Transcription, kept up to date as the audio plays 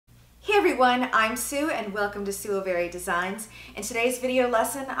Hey everyone, I'm Sue and welcome to Sue Designs. In today's video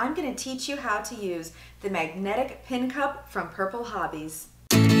lesson, I'm going to teach you how to use the magnetic pin cup from Purple Hobbies.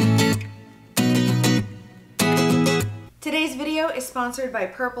 Today's video is sponsored by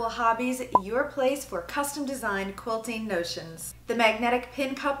Purple Hobbies, your place for custom designed quilting notions. The magnetic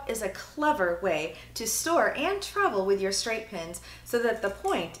pin cup is a clever way to store and travel with your straight pins so that the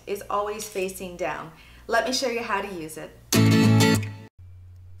point is always facing down. Let me show you how to use it.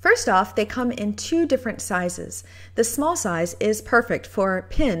 First off, they come in two different sizes. The small size is perfect for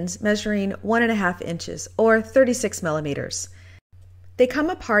pins measuring 1.5 inches or 36 millimeters. They come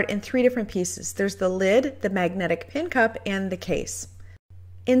apart in three different pieces. There's the lid, the magnetic pin cup, and the case.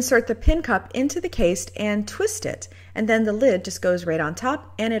 Insert the pin cup into the case and twist it, and then the lid just goes right on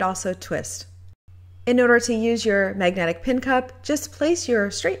top and it also twists. In order to use your magnetic pin cup, just place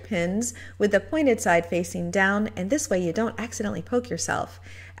your straight pins with the pointed side facing down, and this way you don't accidentally poke yourself.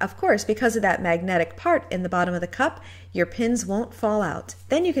 Of course, because of that magnetic part in the bottom of the cup, your pins won't fall out.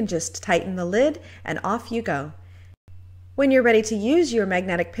 Then you can just tighten the lid and off you go. When you're ready to use your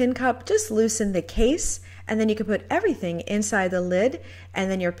magnetic pin cup, just loosen the case, and then you can put everything inside the lid,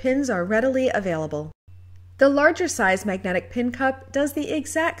 and then your pins are readily available. The larger size magnetic pin cup does the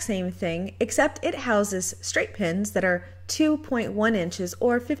exact same thing, except it houses straight pins that are 2.1 inches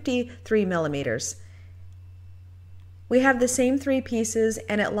or 53 millimeters. We have the same three pieces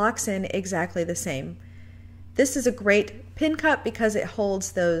and it locks in exactly the same. This is a great pin cup because it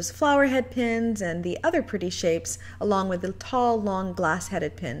holds those flower head pins and the other pretty shapes along with the tall, long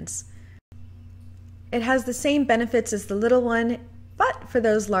glass-headed pins. It has the same benefits as the little one, but for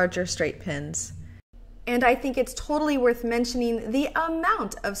those larger straight pins. And I think it's totally worth mentioning the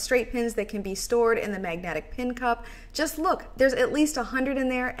amount of straight pins that can be stored in the magnetic pin cup. Just look, there's at least 100 in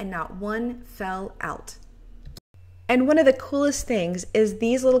there and not one fell out. And one of the coolest things is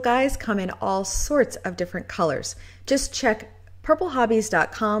these little guys come in all sorts of different colors. Just check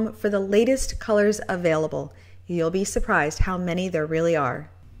purplehobbies.com for the latest colors available. You'll be surprised how many there really are.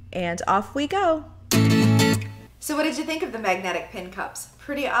 And off we go. So what did you think of the magnetic pin cups?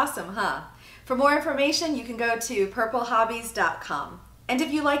 Pretty awesome, huh? For more information, you can go to purplehobbies.com. And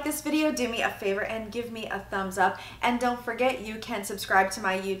if you like this video, do me a favor and give me a thumbs up. And don't forget, you can subscribe to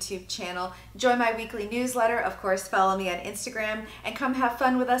my YouTube channel, join my weekly newsletter, of course, follow me on Instagram, and come have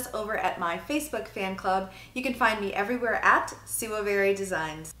fun with us over at my Facebook fan club. You can find me everywhere at Sue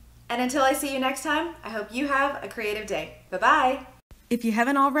Designs. And until I see you next time, I hope you have a creative day. Bye-bye. If you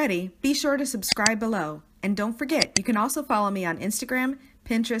haven't already, be sure to subscribe below. And don't forget, you can also follow me on Instagram,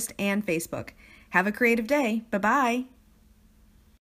 Pinterest, and Facebook. Have a creative day. Bye-bye.